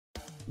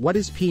What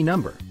is P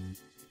number?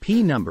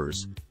 P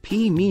numbers,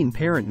 P mean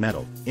parent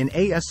metal, in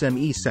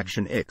ASME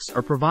Section X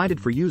are provided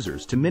for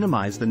users to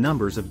minimize the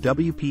numbers of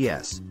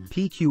WPS,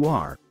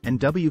 PQR, and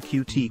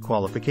WQT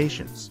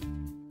qualifications.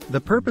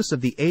 The purpose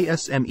of the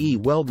ASME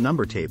weld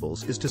number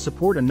tables is to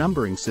support a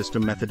numbering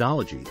system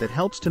methodology that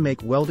helps to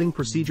make welding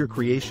procedure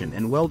creation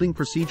and welding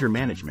procedure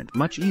management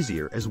much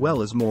easier as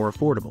well as more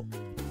affordable.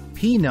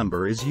 P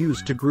number is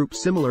used to group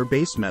similar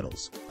base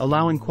metals,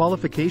 allowing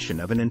qualification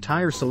of an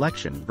entire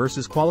selection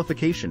versus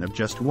qualification of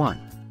just one.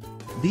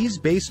 These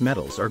base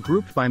metals are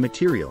grouped by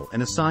material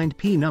and assigned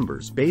P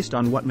numbers based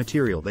on what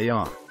material they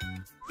are.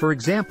 For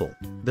example,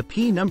 the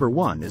P number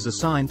 1 is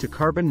assigned to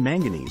carbon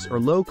manganese or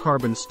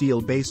low-carbon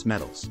steel base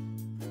metals.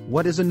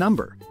 What is a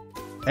number?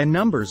 And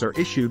numbers are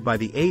issued by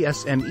the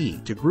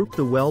ASME to group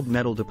the weld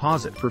metal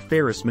deposit for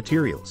ferrous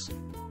materials.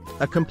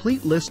 A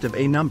complete list of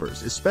A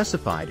numbers is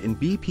specified in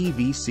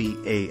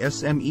BPVC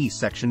ASME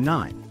Section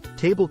 9,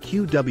 Table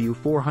QW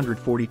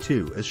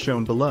 442 as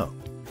shown below.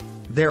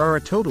 There are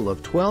a total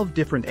of 12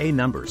 different A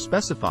numbers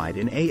specified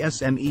in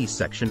ASME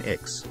Section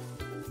X.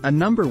 A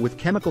number with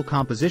chemical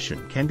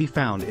composition can be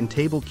found in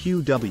Table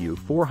QW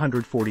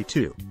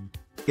 442.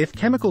 If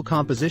chemical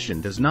composition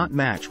does not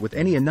match with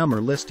any A number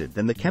listed,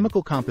 then the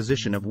chemical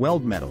composition of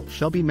weld metal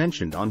shall be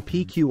mentioned on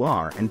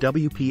PQR and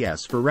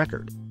WPS for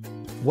record.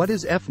 What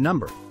is F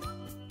number?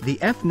 The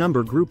F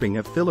number grouping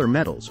of filler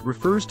metals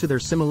refers to their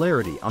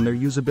similarity on their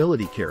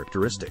usability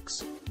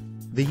characteristics.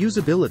 The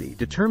usability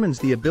determines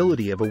the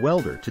ability of a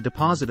welder to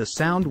deposit a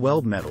sound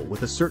weld metal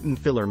with a certain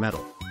filler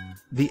metal.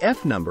 The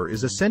F number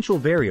is essential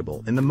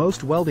variable in the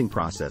most welding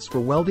process for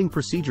welding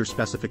procedure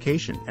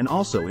specification and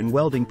also in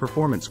welding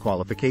performance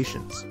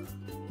qualifications.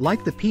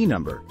 Like the P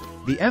number,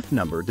 the F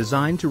number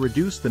designed to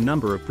reduce the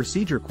number of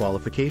procedure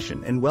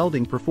qualification and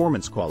welding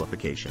performance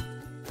qualification.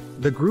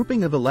 The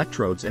grouping of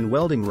electrodes and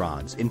welding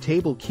rods in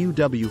Table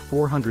QW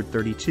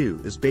 432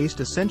 is based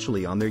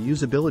essentially on their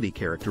usability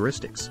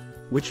characteristics,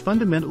 which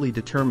fundamentally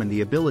determine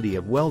the ability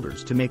of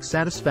welders to make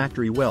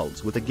satisfactory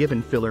welds with a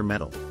given filler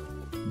metal.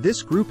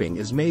 This grouping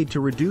is made to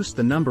reduce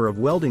the number of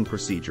welding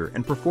procedure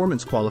and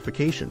performance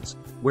qualifications,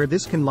 where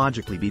this can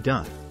logically be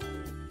done.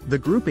 The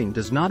grouping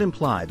does not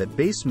imply that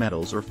base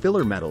metals or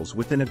filler metals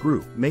within a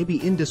group may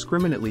be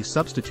indiscriminately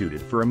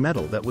substituted for a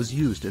metal that was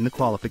used in the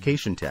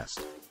qualification test.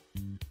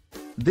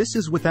 This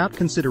is without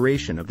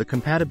consideration of the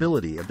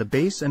compatibility of the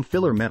base and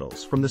filler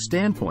metals from the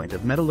standpoint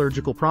of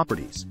metallurgical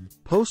properties,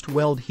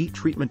 post-weld heat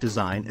treatment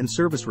design and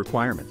service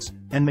requirements,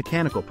 and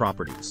mechanical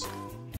properties.